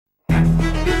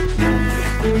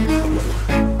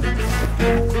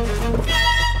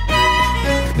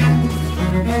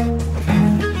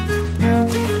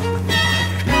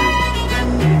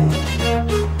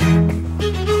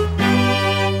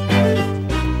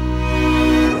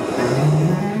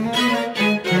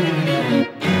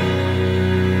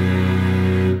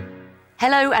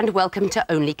Hello and welcome to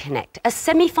Only Connect, a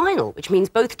semi-final, which means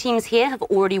both teams here have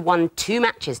already won 2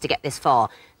 matches to get this far.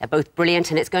 They're both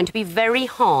brilliant and it's going to be very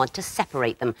hard to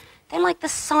separate them. They're like the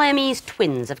Siamese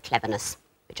twins of cleverness,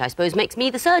 which I suppose makes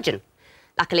me the surgeon.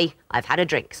 Luckily, I've had a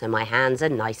drink, so my hands are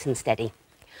nice and steady.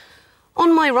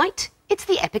 On my right, it's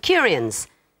the Epicureans.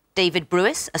 David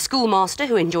Brewis, a schoolmaster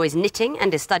who enjoys knitting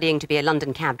and is studying to be a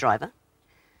London cab driver.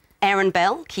 Aaron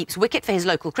Bell keeps wicket for his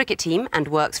local cricket team and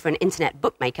works for an internet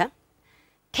bookmaker.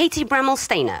 Katie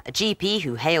Bramall-Stainer, a GP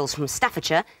who hails from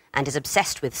Staffordshire and is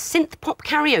obsessed with synth-pop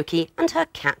karaoke and her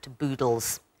cat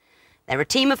Boodles. They're a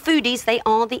team of foodies, they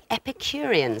are the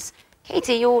Epicureans.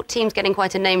 Katie, your team's getting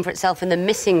quite a name for itself in the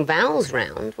missing vowels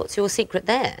round. What's your secret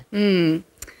there?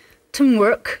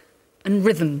 Teamwork and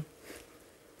rhythm.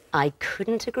 I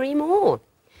couldn't agree more.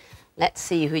 Let's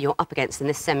see who you're up against in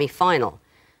this semi-final.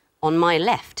 On my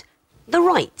left, the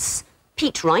Wrights.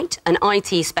 Pete Wright, an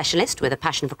IT specialist with a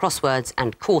passion for crosswords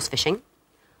and course fishing.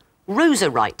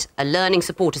 Rosa Wright, a learning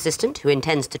support assistant who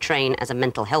intends to train as a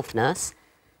mental health nurse.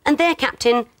 And their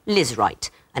captain, Liz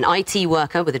Wright, an IT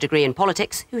worker with a degree in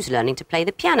politics who's learning to play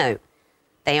the piano.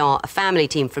 They are a family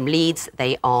team from Leeds.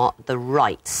 They are the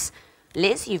Wrights.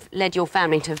 Liz, you've led your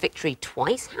family to victory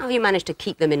twice. How have you managed to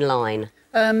keep them in line?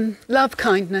 Love,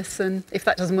 kindness, and if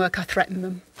that doesn't work, I threaten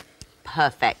them.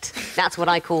 Perfect. That's what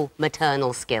I call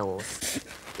maternal skills.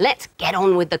 Let's get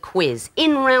on with the quiz.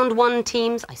 In round 1,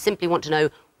 teams, I simply want to know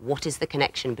what is the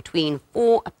connection between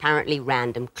 4 apparently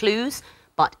random clues.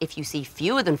 But if you see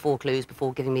fewer than 4 clues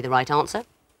before giving me the right answer,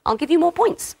 I'll give you more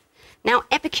points. Now,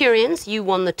 Epicureans, you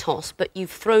won the toss, but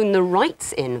you've thrown the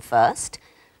Wrights in first.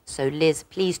 So, Liz,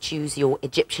 please choose your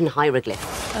Egyptian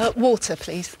hieroglyph. Water,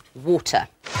 please. Water.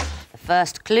 The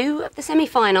first clue of the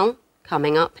semi-final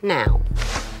coming up now.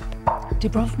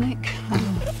 Dubrovnik,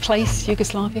 place,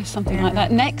 Yugoslavia, something like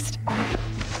that. Next.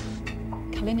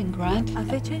 Kaliningrad. Have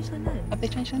they changed their name? Have they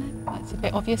changed their name? That's a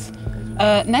bit obvious.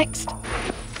 Next.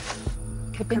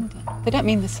 Kabinda. They don't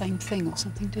mean the same thing or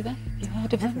something, do they? Have you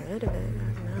heard of them? Never heard of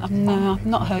it. No, I've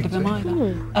not heard of them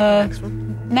either.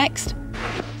 Next.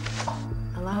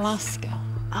 Alaska.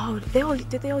 Oh,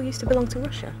 did they all used to belong to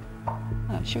Russia?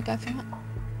 Should we go through that?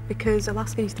 Because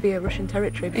Alaska used to be a Russian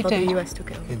territory before the US took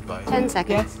it over. 10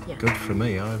 seconds. Yeah. Good for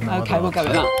me. I have no OK, we'll go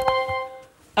with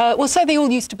that. Well, say they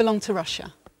all used to belong to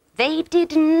Russia. They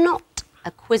did not.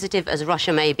 Acquisitive as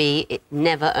Russia may be, it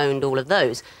never owned all of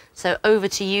those. So over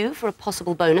to you for a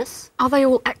possible bonus. Are they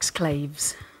all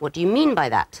exclaves? What do you mean by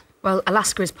that? Well,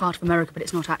 Alaska is part of America, but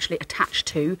it's not actually attached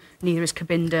to. Neither is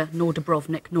Kabinda, nor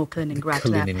Dubrovnik, nor Kaliningrad,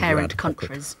 their parent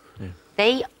countries. Yeah.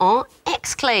 They are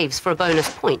exclaves for a bonus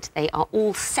point. They are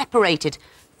all separated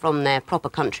from their proper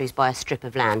countries by a strip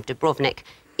of land. Dubrovnik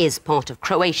is part of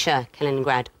Croatia,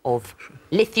 Kaliningrad of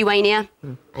Lithuania,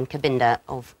 and Kabinda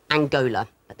of Angola.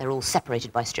 But they're all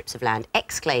separated by strips of land.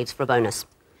 Exclaves for a bonus.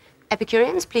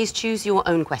 Epicureans, please choose your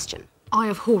own question. Eye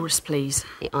of Horus, please.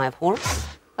 The Eye of Horus.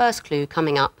 First clue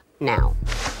coming up now.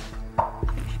 I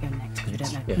think we should go next, because we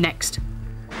don't know. Yeah. Next.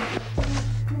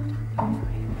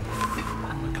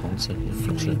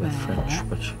 French,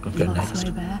 but I'll go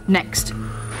next. Next.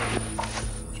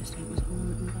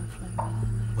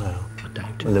 Well, I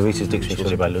doubt it. Well, Lewis' dictionary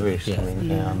talks about Lewis. Yeah.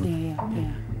 I mean,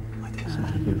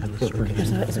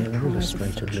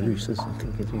 Illustrated Lewis, I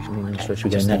think it's usually illustrated. We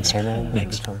go next.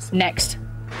 Next. Next.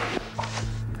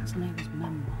 Casanova's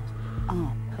memoirs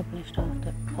are published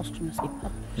after posthumously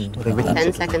published.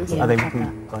 10 seconds. Are they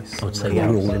written by... I'd say they're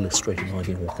all illustrated by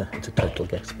the author. It's a total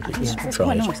guess, but it's It's tried.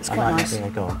 quite nice, it's quite nice. Yeah,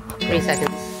 go on. 3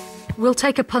 seconds. We'll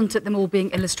take a punt at them all being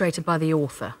illustrated by the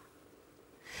author.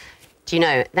 Do you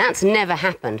know, that's never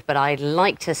happened, but I'd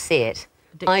like to see it.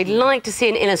 I'd like to see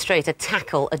an illustrator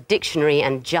tackle a dictionary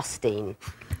and Justine.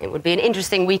 It would be an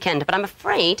interesting weekend, but I'm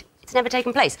afraid it's never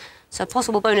taken place. So a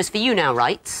possible bonus for you now,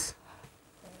 Wrights.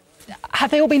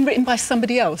 Have they all been written by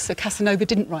somebody else, so Casanova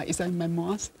didn't write his own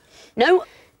memoirs? No,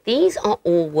 these are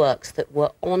all works that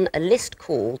were on a list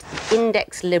called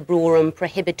Index Librorum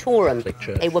Prohibitorum.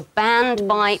 They were banned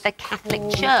by the Catholic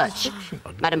Church.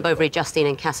 Madame Bovary, Justine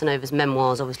and Casanova's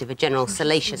memoirs, obviously for general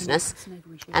salaciousness.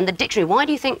 And the dictionary, why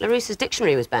do you think Larousse's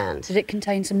dictionary was banned? Did it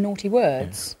contain some naughty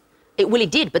words?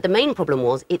 It did, but the main problem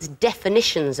was its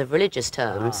definitions of religious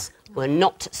terms were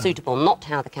not suitable, not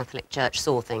how the Catholic Church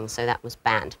saw things, so that was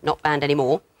banned. Not banned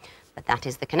anymore, but that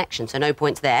is the connection, so no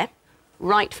points there.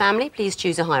 Right, family, please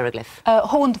choose a hieroglyph.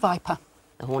 Horned viper.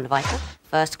 The horned viper.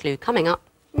 First clue coming up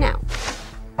now.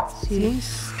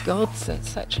 Zeus, gods,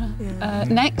 etc.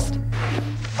 Next.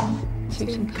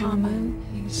 Tutankhamun.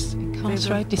 He's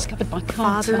incarcerated, discovered by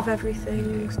Carter. Father of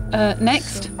everything.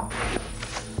 Next.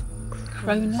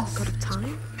 Cronus. God of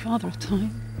time. Father of time.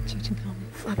 Tutankhamun.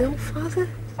 Are they all father?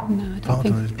 No, I don't Father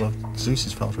think. is, well, Zeus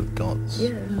is father of gods.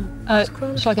 Yeah.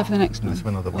 Shall I go for the next one? Let's have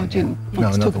another Or one. do you Yeah. want No, to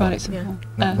another talk about one. it some Yeah. more?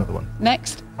 No, another one.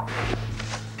 Next,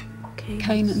 Cain.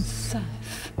 Cain and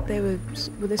Seth. They were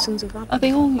they sons of Adam? Are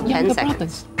they all younger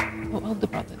seconds. brothers? Or older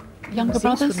brothers? Younger Zeus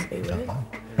brothers? wouldn't be, would it?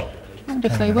 I wonder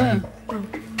if they were.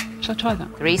 Shall I try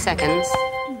that? 3 seconds.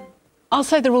 I'll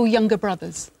say they're all younger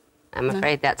brothers. I'm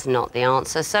afraid that's not the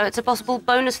answer, so it's a possible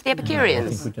bonus for the I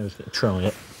Epicureans. think we go try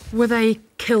it. Were they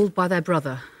killed by their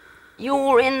brother?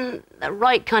 You're in the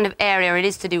right kind of area. It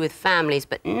is to do with families,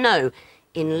 but no.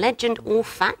 In legend or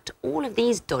fact, all of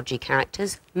these dodgy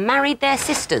characters married their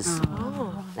sisters.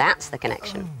 That's the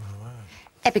connection.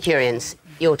 Epicureans,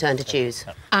 your turn to choose.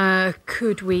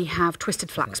 Could we have twisted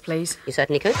flax, please? You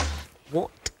certainly could.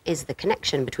 What is the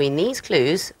connection between these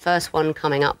clues? First one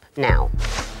coming up now.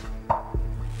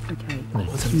 Okay.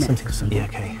 Yeah,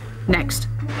 okay. Next.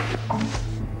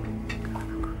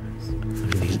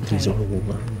 These are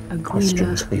all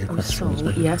questions. These are questions. no?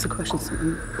 Yeah, it's a question.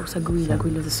 Also,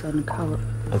 Aquila the son, and Carl.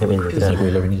 I think we need Is that to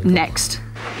Aquila in Egypt? Next. Is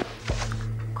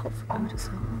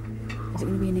it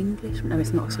going to be in English? No,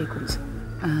 it's not a sequence.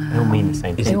 They all mean the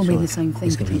same They thing. all mean the same thing,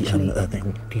 It's going to be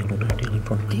potentially. dealing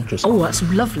from just Oh, that's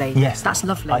lovely. Yes, That's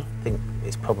lovely. I think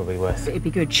it's probably worth. It'd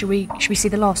be good. Should we see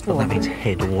the last That one? means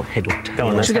head or tail. Go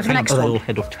on, Should we go for the next Are they one? all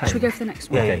head or tail? Should we go for the next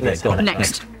one? Yeah, Okay, let's go go on.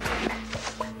 Next.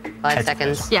 5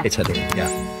 seconds. Yeah. It's heading. Yeah.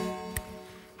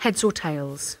 Heads or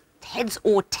tails? Heads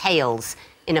or tails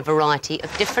in a variety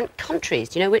of different countries.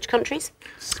 Do you know which countries?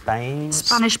 Spain.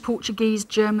 Spanish, Portuguese,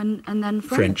 German, and then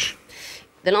French.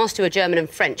 The last two are German and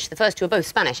French. The first two are both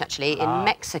Spanish, actually, in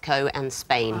Mexico and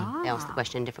Spain. They ask the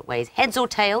question in different ways. Heads or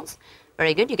tails?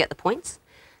 Very good, you get the points.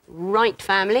 Right,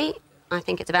 family. I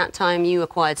think it's about time you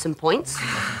acquired some points.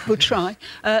 We'll try.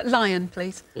 Lion,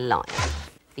 please. Lion.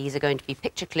 These are going to be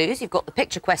picture clues. You've got the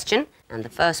picture question, and the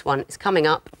first one is coming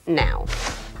up now.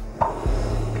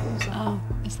 Oh,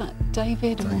 is that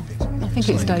David? Or... David. I think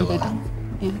it's Sorry, David. Delilah.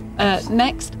 Yeah.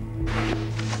 Next.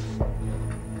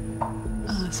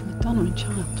 Oh, it's Madonna and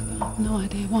Child, but I've no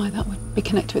idea why that would be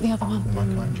connected with the other one.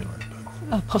 Michelangelo.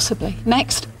 Oh, possibly.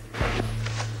 Next.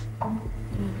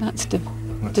 That's Da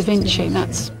Vinci.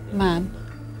 That's man.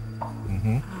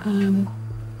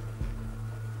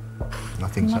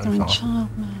 Nothing so Mother and far.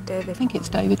 Child man. David. I think it's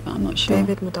David, but I'm not sure.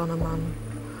 David, Madonna, man.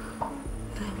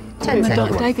 10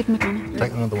 seconds. David Madonna.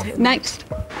 Take another one. Next.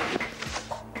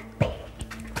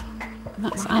 And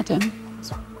that's Adam.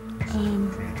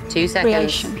 2 seconds.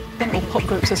 Creation. They're all pop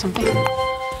groups or something.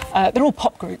 They're all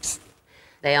pop groups.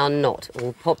 They are not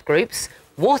all pop groups.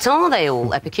 What are they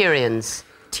all, Epicureans?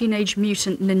 Teenage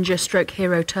Mutant Ninja Stroke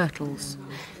Hero Turtles.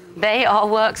 They are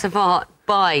works of art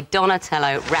by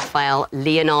Donatello, Raphael,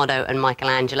 Leonardo and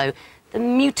Michelangelo, the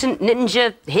mutant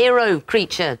ninja hero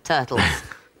creature turtles.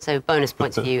 So bonus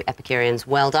points for you, Epicureans.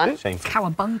 Well done. Shameful.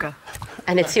 Cowabunga.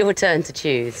 And it's your turn to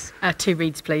choose. 2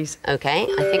 reads, please. OK,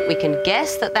 I think we can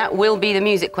guess that that will be the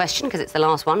music question because it's the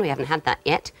last one. We haven't had that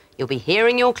yet. You'll be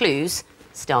hearing your clues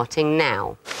starting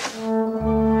now.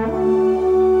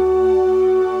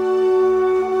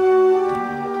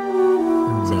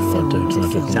 No, I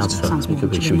don't think Sounds so. more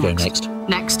Should we go next. next?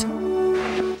 Next.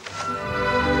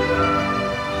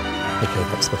 Okay,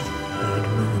 that's the third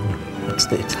man.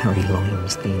 It's Harry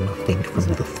Lyons' theme, I think, from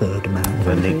the third man.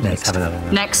 Well, let's Next. have another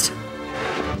one. Next.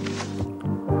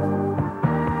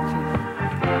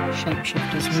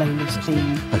 Shapeshifters, Lola's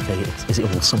theme. Okay, is it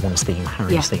all someone's theme?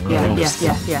 Harry's Yeah, theme? yeah, Lyons'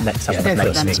 yeah, theme? yeah. Let's have Yeah, the the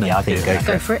next first one. Yeah, I think go Go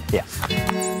for for it. it.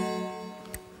 Yeah.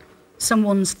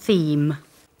 Someone's theme.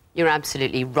 You're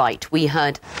absolutely right. We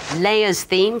heard Leia's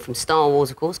theme from Star Wars,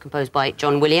 of course, composed by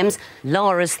John Williams.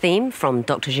 Lara's theme from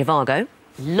Dr. Zhivago.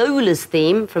 Lola's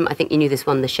theme from, I think you knew this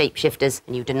one, The Shapeshifters.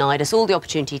 And you denied us all the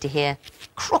opportunity to hear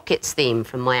Crockett's theme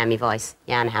from Miami Vice.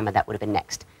 Jan Hammer, that would have been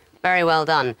next. Very well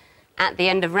done. At the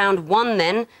end of round 1,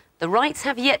 then, the Wrights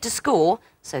have yet to score,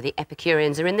 so the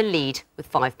Epicureans are in the lead with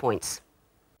 5 points.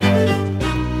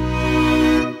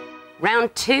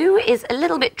 Round 2 is a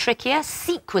little bit trickier.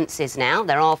 Sequences now.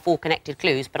 There are 4 connected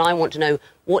clues, but I want to know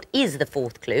what is the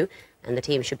 4th clue, and the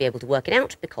team should be able to work it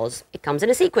out because it comes in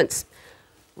a sequence.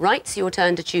 Right, it's your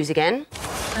turn to choose again.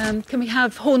 Can we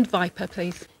have Horned Viper,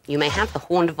 please? You may have the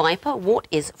Horned Viper. What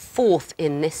is 4th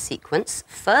in this sequence?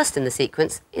 First in the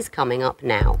sequence is coming up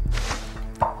now.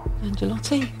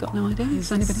 Angelotti? Got no idea.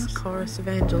 Is anybody else? Chorus of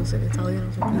Angels in Italian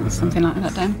or something. Something like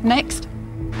that, Dan. Next.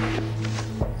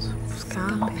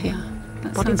 Scarpia.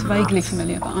 That Body sounds vaguely parts.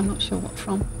 familiar, but I'm not sure what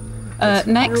from. Bits of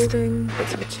Next. Building,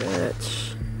 bits of a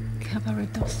church.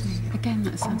 Cavaradossi. Again,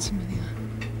 that sounds familiar.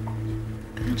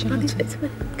 Are these Angelotti. bits of a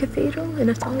cathedral in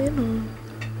Italian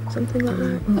or something like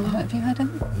that? No, have you heard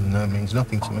him? No, it means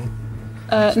nothing to me.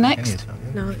 Next.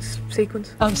 No, it's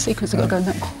sequence. Oh, sequence, I've got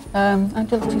to go next.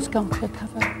 Agility Sculptor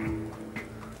cover.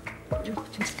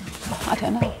 Agility Sculptor. I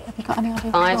don't know. Have you got any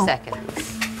idea? 5 Oh. seconds.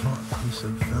 Piece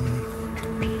of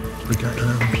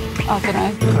I don't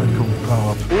know. cool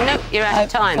power. Nope, you're out of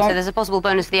time. sorry. So there's a possible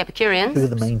bonus for the Epicureans. Who are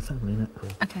the main family, isn't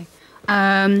it? Okay.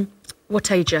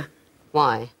 Wataja.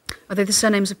 Why? Are they the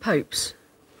surnames of popes?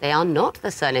 They are not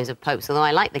the surnames of popes, although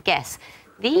I like the guess.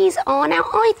 These are... Now,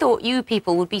 I thought you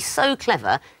people would be so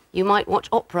clever you might watch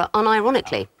opera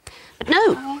unironically. But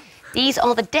no, these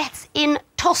are the deaths in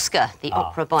Tosca, the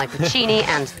opera by Puccini,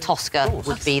 and Tosca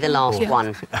would be the last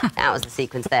one. That was the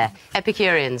sequence there.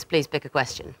 Epicureans, please pick a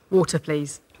question. Water,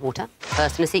 please. Water,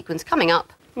 first in a sequence coming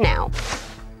up now.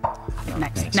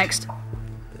 Next.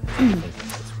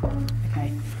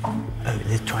 Okay. Oh,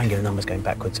 the triangular numbers going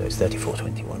backwards, so it's 34,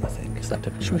 21, I think. Is that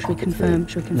Should we confirm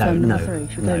number 3?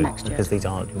 Should we go next, because these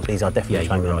are definitely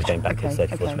triangular numbers going backwards, Okay,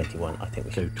 34, okay. 21. I think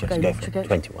we should just Go, go for should go-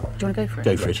 21. Do you want to go for it?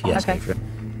 Go for it, yes, Okay. go for it.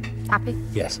 Happy?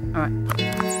 Yes. All right.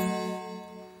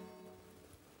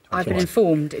 I've been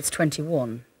informed it's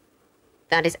 21.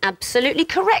 That is absolutely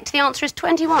correct. The answer is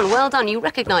 21. Well done, you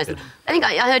recognise them. I think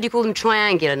I heard you call them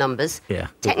triangular numbers. Yeah.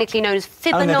 Technically known as Oh,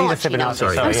 Fibonacci no, these are Fibonacci. numbers.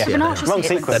 Sorry, Oh, yeah. Fibonacci. Wrong It's-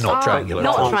 sequence. They're not triangular.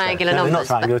 Not Oh, triangular no, they're numbers.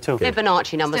 not triangular but at all.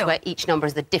 Fibonacci numbers, Still. where each number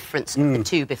is the difference of the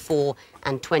two before,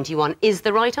 and 21 is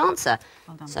the right answer.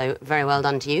 So very well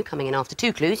done to you. Coming in after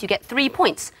 2 clues, you get 3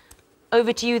 points.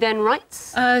 Over to you then,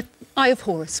 Wrights. Eye of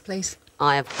Horus, please.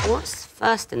 Eye of Horus,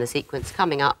 first in the sequence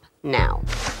coming up now.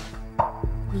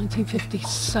 1950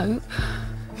 soap.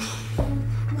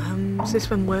 Is this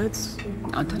from words?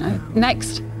 I don't know.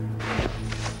 Next.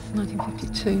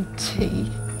 1952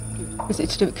 tea. Is it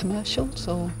to do with commercials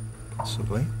or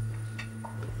Possibly.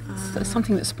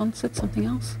 something that's sponsored, something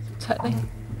else? Totally.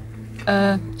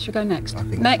 Should we go next? I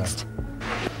think Next.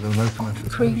 There were no commercial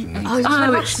Cream. television. Oh, is this Oh, for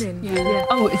it's, rationing? yeah.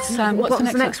 Oh, it's what's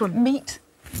What's the next one? Meat.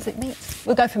 Is it meat?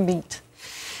 We'll go for meat.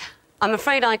 I'm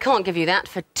afraid I can't give you that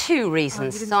for 2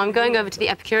 reasons. So I'm going over to the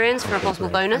Epicureans for a possible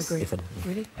bonus. Really?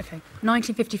 Okay.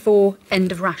 1954,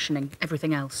 end of rationing.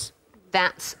 Everything else.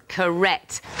 That's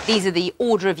correct. These are the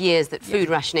order of years that food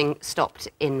rationing stopped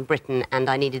in Britain, and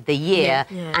I needed the year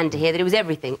Yeah. and to hear that it was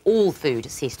everything. All food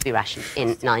ceased to be rationed in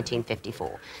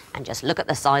 1954. And just look at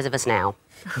the size of us now.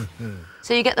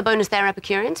 So you get the bonus there,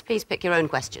 Epicureans. Please pick your own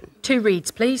question. 2 reads,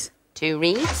 please. 2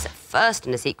 reads, first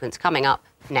in the sequence coming up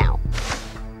now.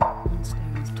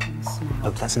 Oh,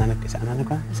 that's an anagram. Is that an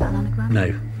anagram? Is that an anagram? No.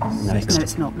 No,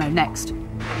 it's not. No, next. 2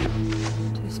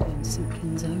 stones,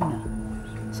 Simpkins owner.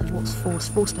 So what's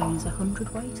 4 stones?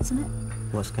 100 weight, isn't it?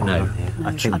 What's going No. on here?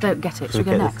 No, I don't get it. Should Should we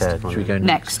go get next? the third one? Should we go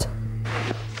Next.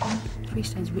 3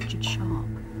 stones, Richard Sharp.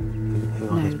 Who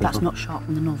are No, these that's people? not Sharp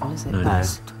from the novel, is it? No.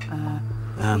 That's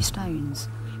 3 stones.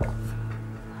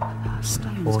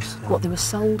 Stones. What they were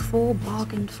sold for,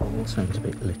 bargained for. Sounds a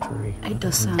bit literary. It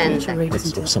does sound 10 literary,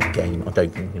 seconds. doesn't it? Some game. I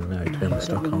don't think you'll know, to be honest.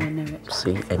 I don't really can't know it.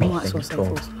 see I might as anything well at say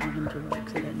all. 400 weight,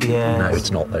 'cause I don't know. Yeah. No, it's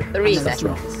not, though. 3 That's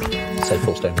wrong. seconds. Say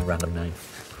full stone, random name.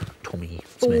 Tommy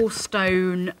Smith. 4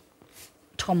 stone,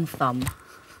 Tom Thumb.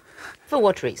 For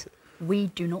what reason? We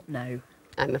do not know.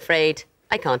 I'm afraid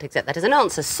I can't accept that as an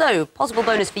answer. So, possible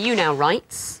bonus for you now,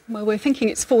 Wrights. Well, we're thinking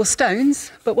it's 4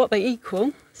 stones, but what they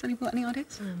equal? Has anyone got any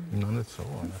ideas? None at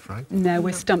all, I'm afraid. No,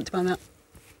 we're stumped by that.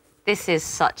 This is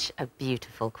such a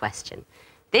beautiful question.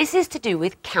 This is to do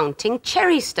with counting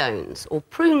cherry stones or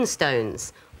prune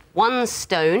stones. 1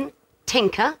 stone,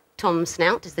 Tinker, Tom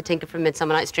Snout is the Tinker from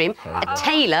Midsummer Night's Dream. A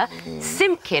tailor,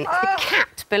 Simpkin, the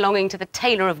cat belonging to the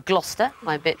Tailor of Gloucester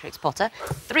by Beatrix Potter.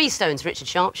 3 stones, Richard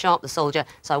Sharp, Sharp the soldier.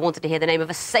 So I wanted to hear the name of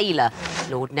a sailor,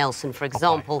 Lord Nelson, for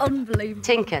example. Unbelievable.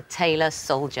 Tinker, tailor,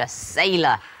 soldier,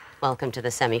 sailor. Welcome to the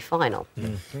semi-final.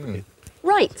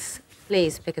 Right,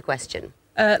 please pick a question.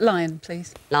 Lion,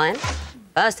 please. Lion,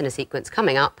 first in a sequence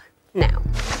coming up now.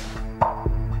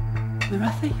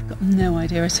 Marathi? I've got no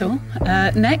idea at all.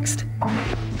 Next.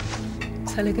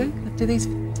 Telugu. Do these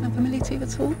sound familiar to you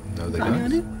at all? No, they Got any don't.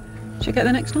 idea? Should we get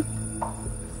the next one?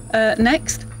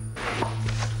 Next.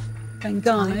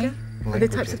 Bengali. Are there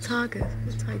types of tiger?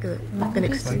 Tiger that have been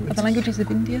extinct. Are the languages of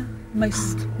India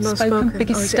most Most spoken? spoken.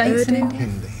 Biggest Oh, is it states in Urdu? India?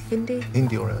 Hindi. Hindi?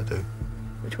 Hindi or Urdu.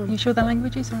 Which Are you one? sure they're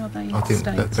languages or are they I think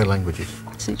states? they're languages.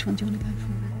 So which one do you want to go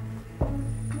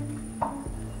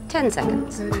 10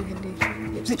 seconds. Urdu, Hindi. for?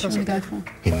 Which one do you go for?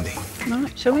 Hindi. All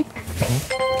right, shall we?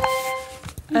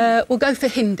 We'll go for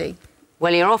Hindi.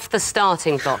 Well, you're off the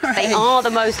starting block. They are the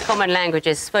most common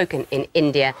languages spoken in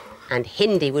India, and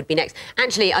Hindi would be next.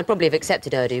 Actually, I'd probably have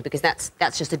accepted Urdu because that's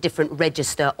just a different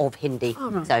register of Hindi.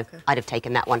 So I'd have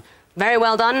taken that one. Very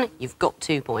well done. You've got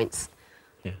 2 points.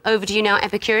 Yeah. Over to you now,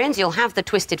 Epicureans. You'll have the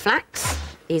twisted flax.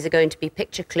 These are going to be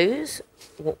picture clues.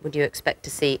 What would you expect to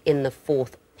see in the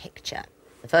fourth picture?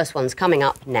 The first one's coming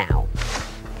up now.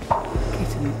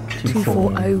 Kitten.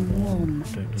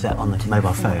 2401. Is that on the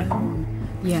mobile phone?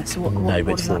 Yeah, so what No, but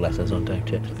what it's is 4 that? letters on, don't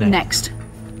it? Next.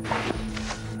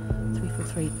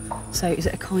 343. So is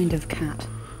it a kind of cat?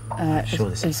 I'm sure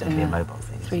this is going to be a mobile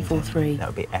thing. 343. That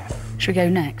would be F. Should we go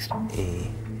next? E.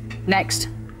 Next.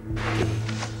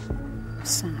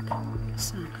 Sack.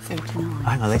 Sack. 49.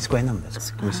 Hang on, are they square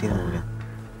numbers? Can we see them all again?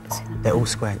 They're all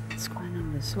square. Square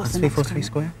numbers. Are What's the next 343 one?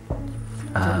 square?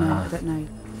 I don't know.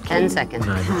 10 seconds.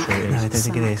 No, I'm not sure it No, I is. don't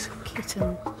think it is.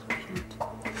 Kitten.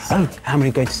 Oh, how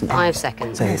many go to St. 5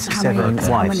 seconds. So it's How 7 many-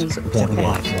 wives. how many- 7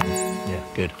 wives. Yeah,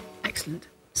 good. Excellent.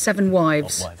 7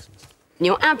 wives.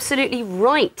 You're absolutely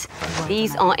right.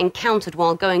 These are encountered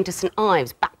while going to St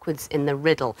Ives, backwards in the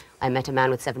riddle. I met a man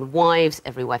with 7 wives.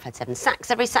 Every wife had 7 sacks.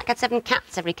 Every sack had 7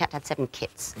 cats. Every cat had 7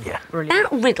 kits. Yeah. Brilliant.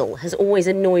 That riddle has always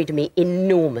annoyed me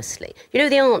enormously. You know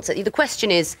the answer? The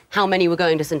question is how many were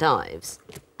going to St Ives?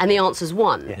 And the answer's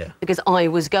 1, Yeah. because I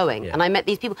was going Yeah. and I met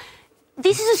these people.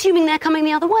 This is assuming they're coming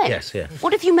the other way. Yes, yeah.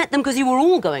 What if you met them because you were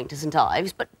all going to St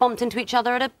Ives but bumped into each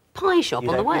other at a pie shop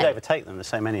on the way? You'd overtake them, there's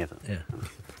so many of them. Yeah.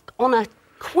 On a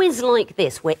quiz like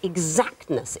this, where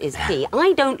exactness is key,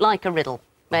 I don't like a riddle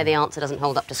where the answer doesn't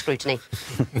hold up to scrutiny.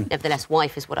 Nevertheless,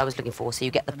 wife is what I was looking for, so you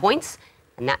get the points.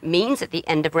 And that means at the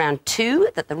end of round 2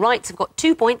 that the rights have got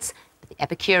 2 points, but the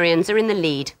Epicureans are in the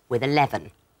lead with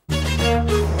 11.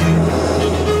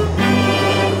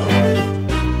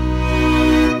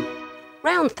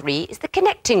 Round 3 is the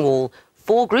connecting wall.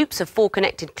 4 groups of 4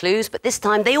 connected clues, but this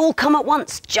time they all come at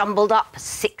once, jumbled up.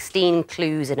 16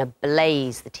 clues in a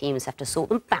blaze. The teams have to sort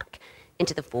them back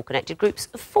into the 4 connected groups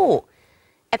of 4.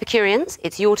 Epicureans,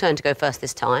 it's your turn to go first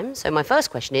this time. So my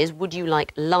first question is, would you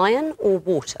like lion or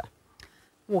water?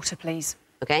 Water, please.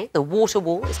 OK, the water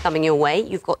wall is coming your way.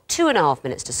 You've got 2.5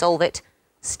 minutes to solve it,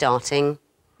 starting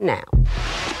now.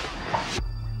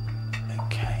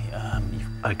 Okay,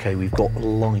 OK, we've got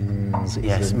lines.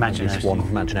 Yes, isn't Maginot this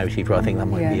one. Maginot Secret. I think that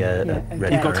might be a Yeah,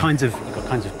 red. you've got kinds of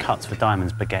cuts for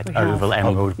diamonds, baguette, We have. oval,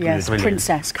 emerald, Yes, brilliant.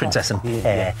 princess. cut. Princess and Yeah.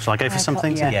 pear. Shall I go for Haircut,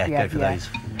 something? yeah. Go for those.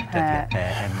 Pear.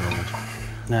 Pear, emerald.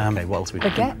 OK, what else have we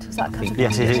got? Baguette? Is that a cut of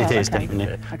Yes, it as well? is, Okay.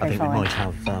 definitely. Okay, I think fine. we might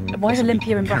have. Why is possibly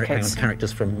Olympia in brackets?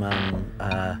 Characters from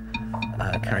opera,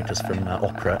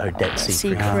 Odette,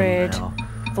 Siegfried. Siegfried. They are.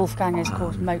 Wolfgang is, of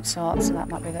course, Mozart, so that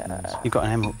might be the... You've got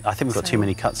an emerald. I think we've got too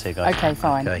many cuts here, guys. OK,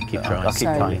 fine. OK, keep I'll trying. keep So,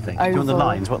 trying. Anything. Do you want the oval.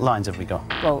 lines? What lines have we got?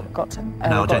 Well, got... No, I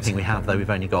got don't think we have, though. We've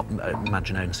only got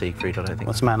Maginot and Siegfried. I don't think.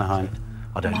 What's Mannerheim?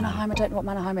 I don't know. Mannerheim, I don't know what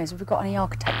Mannerheim is. Have we got any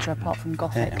architecture apart from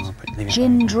Gothic? Yeah, leave it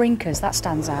Gin drinkers, that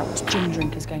stands out. Gin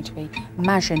drinkers going to be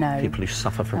Maginot. People who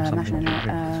suffer from something.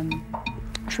 Maginot.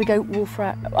 Should we go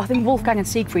Wolfram? I think Wolfgang and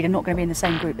Siegfried are not going to be in the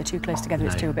same group. They're too close together.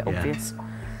 It's No, too a bit yeah. obvious.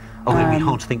 Oh, it'd be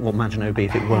hard to think what Maginot would be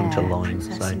if it weren't a line.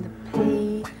 Princess So, and the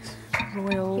Pea,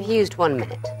 Royal, You've used 1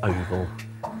 minute. oval,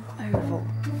 Oval,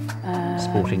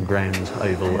 sporting grounds,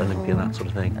 oval, Olympia, that sort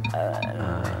of thing.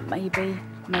 maybe.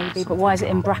 But why is it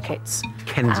in brackets?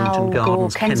 Kensington Al Gore,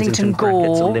 Gardens, Kensington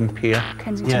brackets, Gore. Olympia.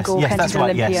 Kensington Yes, Gore, yes, that's Kensington right,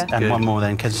 Olympia. yes. And Good. one more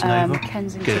then, Kensington Oval.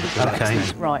 Kensington. Good.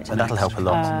 Okay. Right. So that'll help a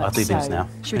lot. I'll do these now.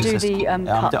 Should we do the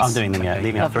cuts? I'm doing them, yeah.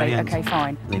 Leaving out Lovely. brilliant. Okay,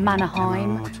 fine. Leaving out Mannerheim.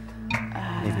 emerald.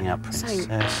 Leaving out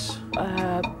princess.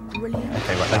 Brilliant.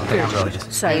 Okay, right. So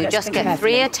So you let's just think get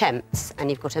 3 carefully. attempts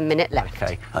and you've got a minute left.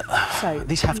 Okay. So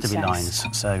These have to be princess.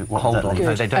 lines. So what Hold would that on. leave?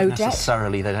 No, they don't Odette.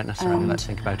 necessarily. They don't necessarily. Let's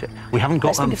think about it. We haven't got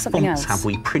Let's think of something fonts, else. have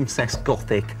we? Princess,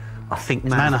 Gothic. I think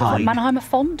Mannerheim. Mannerheim. Mannerheim a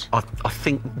font? I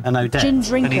think. An Odette. Gin And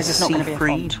drinkers it's is not going to be a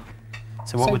Siegfried. font.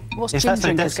 So what So would what's if gin that's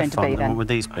drinkers Odette's going to font, be then then? what would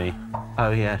these be?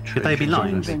 Oh yeah, true. Could they be true,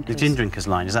 lines? true. The gin drinkers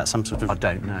line, is that some sort of I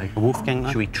don't know. a Wolfgang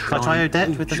line? Should we Shall I try Odette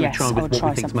with the Should we Yes, try I with would what try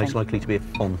we think is most something. likely to be a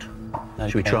font?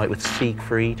 Should we Okay. try it with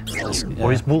Siegfried? yeah.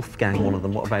 Or is Wolfgang one of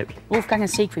them? What about Wolfgang and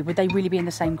Siegfried, would they really be in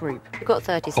the same group? You've got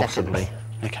 30 possibly?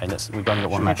 seconds. Okay, we've only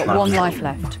got one match They've left. got one life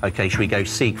left. Okay, should we go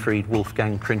Siegfried,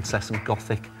 Wolfgang, Princess and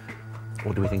Gothic?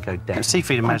 Or do we think Odette?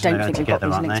 Siegfried and I Maginot don't are think we've got together,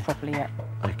 these aren't links they? properly yet.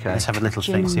 Okay. Let's have a little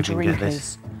Gin think, see if we can get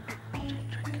this.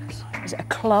 drinkers. Is it a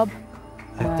club?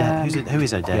 Odette. Who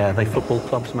is Odette? Yeah, they football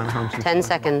clubs, Manhattan. 10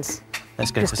 seconds.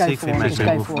 Let's go Just for go Siegfried, for it, just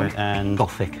Maginot, go for Wolfgang, it. and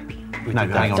Gothic. We No,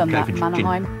 did hang that. on. Done Go that, for gin.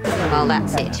 Mannerheim. Well,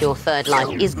 that's it. Your third life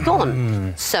is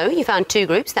gone. So you found 2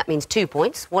 groups. That means 2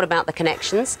 points. What about the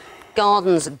connections?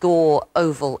 Gardens, Gore,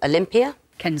 Oval, Olympia.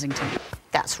 Kensington.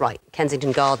 That's right.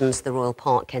 Kensington Gardens, the Royal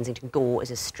Park. Kensington Gore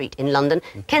is a street in London.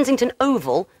 Kensington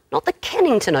Oval, not the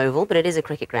Kennington Oval, but it is a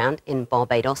cricket ground in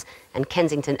Barbados. And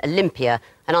Kensington Olympia,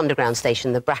 an underground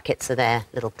station. The brackets are their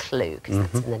little clue, because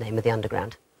that's in the name of the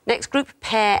underground. Next group,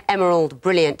 Pear, Emerald,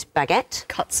 Brilliant, Baguette.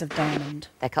 Cuts of diamond.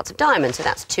 They're cuts of diamond, so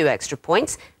that's 2 extra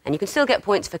points. And you can still get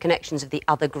points for connections of the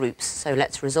other groups. So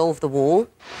let's resolve the wall.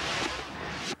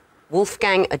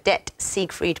 Wolfgang, Odette,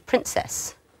 Siegfried,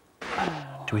 Princess.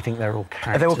 Do we think they're all Are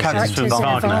characters? they all characters from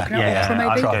Wagner? Opera, maybe?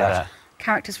 I'd try that.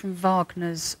 Characters from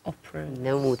Wagner's opera.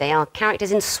 No, they are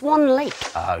characters in Swan Lake.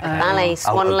 Oh, okay. Ballet,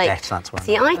 Swan Oh, Lake. Odette, that's one.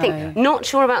 See, I think, not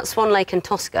sure about Swan Lake and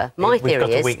Tosca. My We've theory got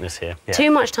a is weakness here. Yeah. too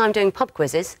much time doing pub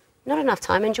quizzes, not enough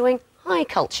time enjoying high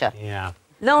culture. Yeah.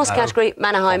 Last category,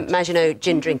 Mannerheim, Maginot,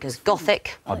 Gin Drinkers,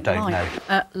 Gothic. I don't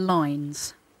know.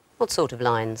 Lines. What sort of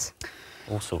lines?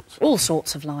 All sorts. All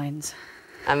sorts of lines.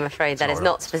 I'm afraid that is Sorry.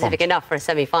 not specific enough for a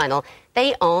semi-final.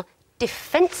 They are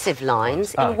defensive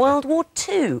lines in World War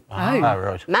II. Oh,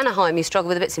 right. Mannerheim, you struggle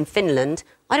with the bits in Finland.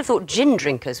 I'd have thought Gin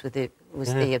Drinkers was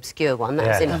the obscure one. That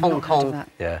was in Yeah. Hong not heard of Kong. that.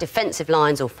 Yeah. Defensive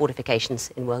lines or fortifications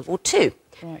in World War II.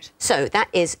 Right. So that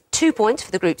is 2 points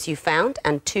for the groups you found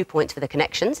and 2 points for the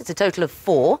connections. It's a total of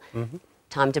 4.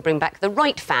 Time to bring back the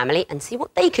Wright family and see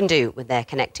what they can do with their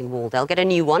connecting wall. They'll get a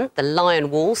new one, the Lion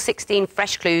Wall, 16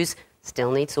 fresh clues,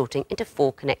 still need sorting into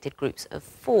 4 connected groups of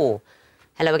 4.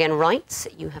 Hello again, Wrights.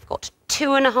 You have got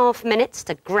 2.5 minutes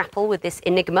to grapple with this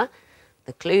enigma.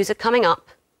 The clues are coming up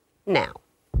now.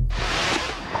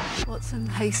 Watson,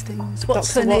 Hastings. Dr.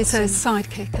 Watson is a Watson.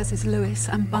 sidekick, as is Lewis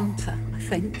and Bunter, I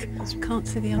think. Can't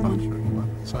see the other one.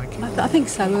 Psychic. I think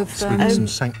so, of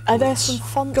St. Are there Paul's, some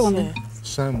fonts Go on here? then.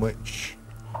 Sandwich,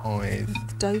 Hythe,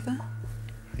 Dover?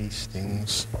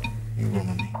 Hastings, New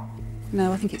Romney.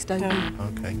 No, I think it's Dover.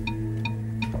 Okay.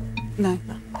 No,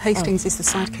 Hastings is the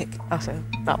sidekick. That's it.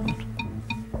 That one.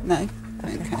 No,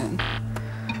 okay.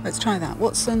 Let's try that.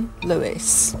 Watson,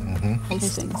 Lewis,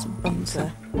 Hastings,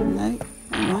 Bunter. No,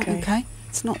 all right, okay.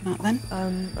 It's not that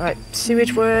then. Right,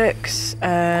 sewage works,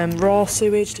 raw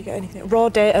sewage, do you get anything? Raw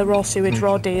data, raw sewage,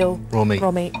 raw deal. Raw meat.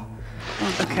 Raw meat.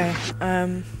 Okay.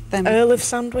 Then Earl of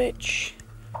Sandwich.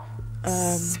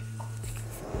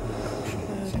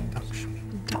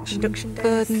 Induction day.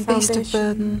 Burden, Beast of Foundation.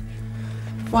 Burden,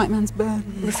 White Man's Burden.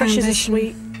 Refreshers are Foundation.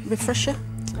 sweet. Refresher?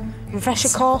 Refresher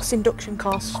course, induction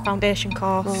course, foundation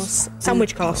course, Course.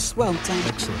 sandwich course. Well done.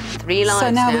 Excellent. 3 lines So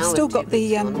now we've with still 2 got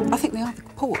the, groups on. I think they are the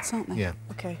ports, aren't they? Yeah.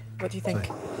 Okay, what do you think?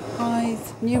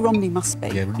 Hythe, New Romney must be.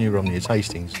 Yeah, New Romney is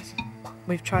Hastings.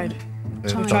 We've tried.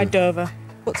 Yeah, We've tried Dover.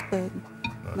 What's Burden?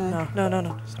 No.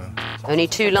 No. So, Only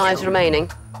 2 lives remaining.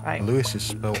 Right. Lewis is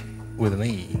spelt with an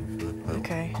E. For the Pearl.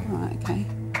 Okay. Right, okay.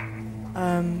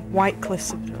 White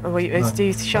Cliffs. Oh, wait, do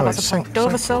you show No, that's it's a port? Saint-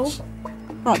 Dover Saint Soul. Paul's.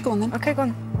 Right, go on then. Okay, go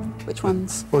on. Which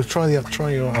ones? Well, try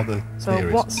your other So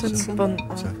theories. Watson, So-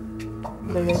 Bunter, so-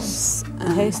 Lewis, and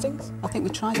Um, Hastings. I think we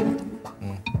tried it. didn't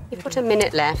You've got a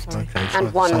minute left Okay, and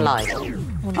so 1 Saint- life.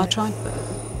 we? I tried Burden.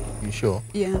 You sure?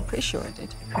 Yeah, I'm pretty sure I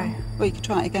did. Okay. Well, you could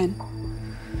try it again.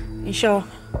 You sure?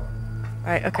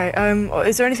 Right. Okay.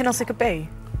 Is there anything else it could be?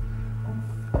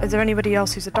 Is there anybody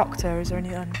else who's a doctor? Is there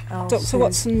anyone else? Dr.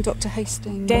 Watson, Dr.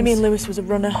 Hastings. Damien Lewis was a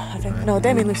runner, I think. No,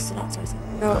 Damien Lewis is an actor, is it?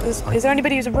 No, is there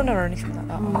anybody who's a runner or anything like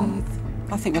that?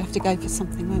 Hythe. I think we'll have to go for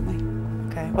something, won't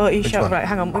we? Okay. Well, you Which sure? one? Right.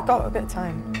 Hang on. We've got a bit of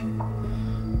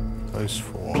time. Those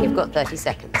 4. You've got 30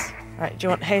 seconds. Right. Do you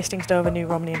want Hastings, Dover, New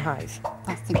Romney, and Hythe?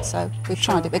 I think so. We've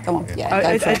tried it, but go on. Yeah, Are,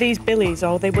 go for are it. these Billies or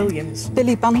are they Williams?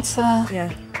 Billy Bunter,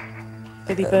 Yeah.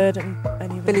 Billy Bird and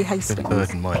anybody? Billy Bit Hastings. of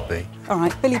burden might be. All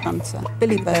right, Billy Bunter,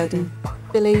 Billy Burden,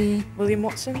 Billy William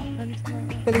Watson? Anything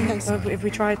like Billy that? Hastings. Have we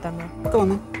tried them? Go on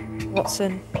then.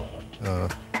 Watson. I 10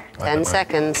 don't know.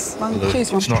 seconds. Well, Lewis.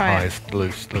 choose one. It's not Try it. Hythe.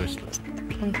 Lewis.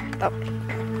 That,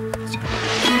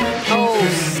 Oh,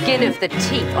 skin of the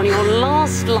teeth. On your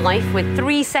last life, with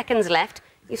 3 seconds left,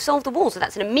 you've solved the wall, so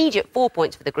that's an immediate 4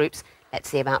 points for the groups. Let's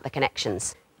see about the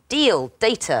connections. Deal,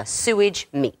 data, sewage,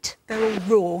 meat. They're all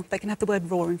raw. They can have the word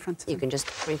raw in front of You them. can just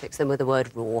prefix them with the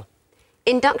word raw.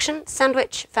 Induction,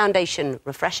 sandwich, foundation,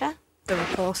 refresher. there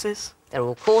are courses. They're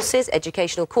all courses,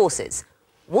 educational courses.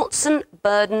 Watson,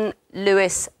 Burden,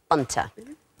 Lewis, Bunter.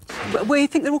 We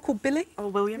think they're all called Billy? Or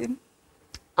William.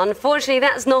 Unfortunately,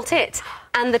 that's not it.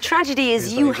 And the tragedy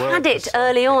is you had it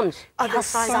early on. They are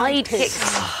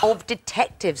sidekicks of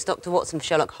detectives. Dr. Watson for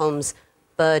Sherlock Holmes.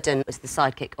 Burden was the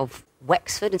sidekick of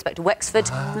Wexford, Inspector Wexford.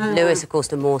 Lewis, of course,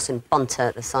 to Mawson.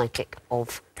 Bunter, the sidekick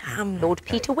of Lord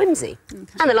Peter Wimsey.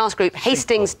 And the last group,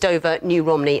 Hastings, Dover, New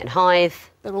Romney and Hythe.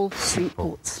 They're all Cinque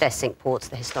Ports. They're Cinque Ports,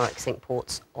 the historic Cinque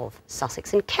Ports of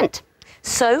Sussex and Kent.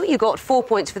 So you got 4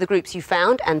 points for the groups you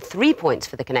found and 3 points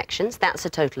for the connections. That's a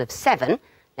total of 7.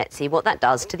 Let's see what that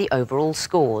does to the overall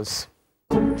scores.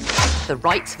 The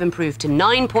Wrights have improved to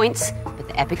 9 points, but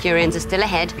the Epicureans are still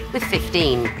ahead with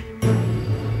 15.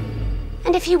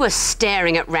 And if you were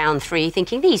staring at round 3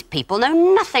 thinking, these people know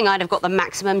nothing, I'd have got the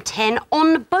maximum 10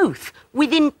 on both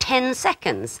within 10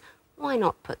 seconds. Why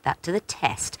not put that to the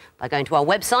test by going to our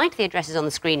website? The address is on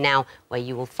the screen now, where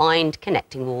you will find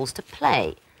Connecting Walls to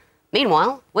play.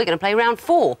 Meanwhile, we're going to play round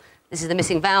 4. This is the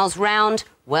Missing Vowels round.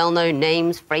 Well-known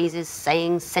names, phrases,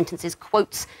 sayings, sentences,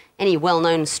 quotes, any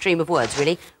well-known stream of words,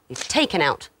 really. We've taken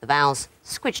out the vowels,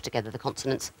 squidged together the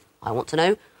consonants. I want to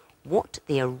know what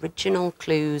the original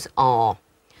clues are.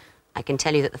 I can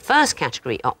tell you that the first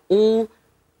category are all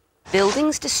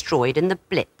buildings destroyed in the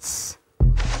Blitz.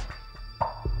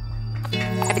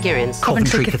 Epicureans.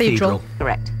 Coventry Cathedral.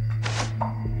 Correct.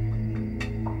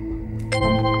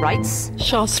 Rights.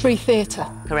 Shaftesbury Theatre.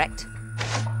 Correct.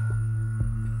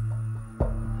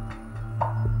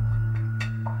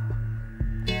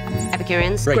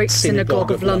 Epicureans. Great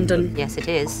Synagogue of London. Yes, it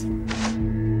is.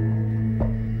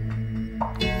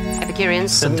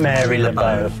 Epicureans. St Mary Le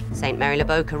Bow. St Mary Le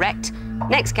Bow, correct.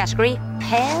 Next category,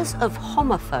 pairs of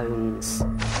homophones.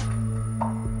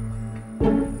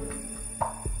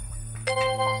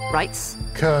 Rights.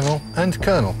 Colonel and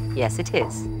Colonel. Yes, it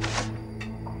is.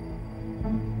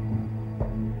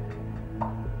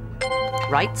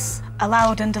 Rights.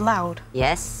 Allowed and allowed.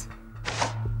 Yes.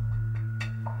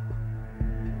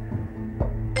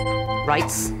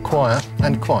 Rights. Choir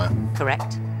and choir.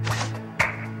 Correct.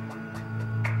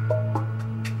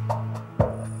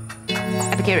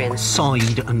 Epicureans.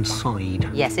 Side and side.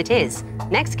 Yes, it is.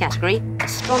 Next category,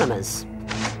 astronomers.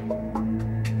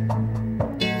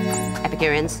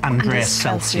 Epicureans. Andreas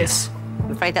Celsius.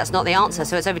 I'm afraid that's not the answer,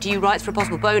 so it's over to you, Rights, for a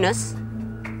possible bonus.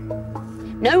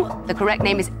 No, the correct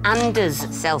name is Anders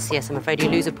Celsius. I'm afraid you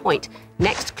lose a point.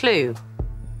 Next clue.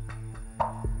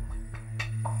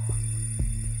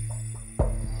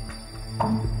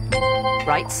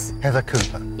 Rights. Heather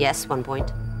Cooper. Yes, 1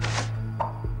 point.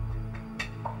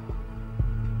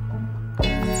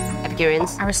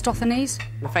 Epicureans. Aristophanes.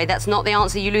 I'm afraid that's not the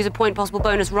answer. You lose a point. Possible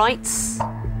bonus. Rights.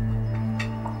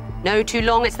 No, too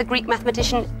long. It's the Greek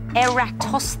mathematician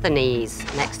Eratosthenes.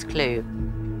 Next clue.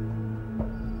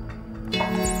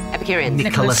 Epicureans.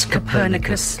 Nicholas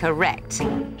Copernicus. Correct.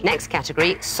 Next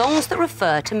category, songs that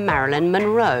refer to Marilyn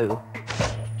Monroe.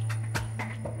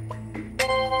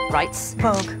 Rights.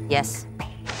 Vogue. Yes.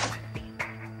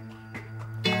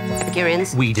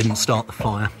 Epicureans. We didn't start the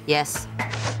fire. Yes.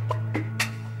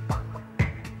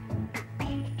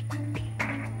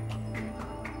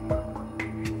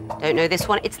 Don't know this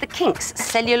one. It's the Kinks,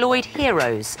 Celluloid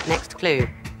Heroes. Next clue.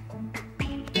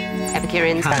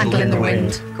 Epicureans. Candle in the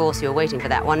Wind. Of course, you were waiting for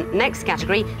that one. Next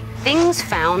category, things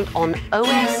found on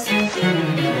OS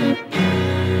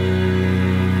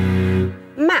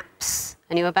maps.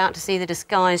 And you're about to see the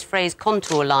disguised phrase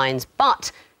contour lines,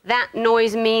 but that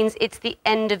noise means it's the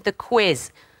end of the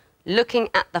quiz. Looking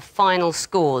at the final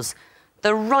scores,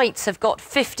 the Rights have got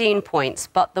 15 points,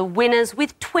 but the winners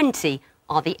with 20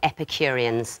 are the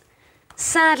Epicureans.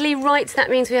 Sadly, Rights,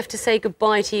 that means we have to say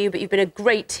goodbye to you, but you've been a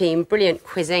great team, brilliant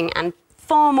quizzing, and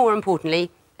far more importantly,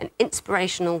 an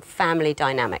inspirational family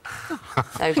dynamic.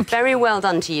 So very well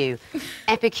done to you.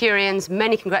 Epicureans,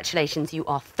 many congratulations. You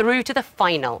are through to the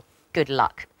final. Good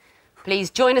luck. Please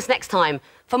join us next time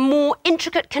for more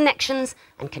intricate connections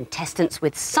and contestants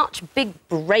with such big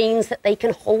brains that they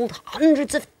can hold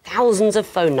hundreds of thousands of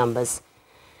phone numbers.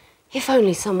 If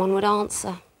only someone would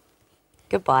answer.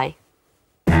 Goodbye.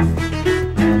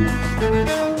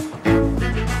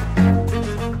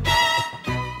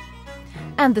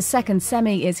 And the second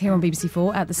semi is here on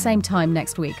BBC4 at the same time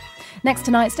next week. Next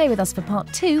tonight, stay with us for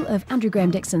part 2 of Andrew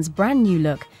Graham Dixon's brand new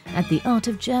look at the art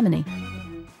of Germany.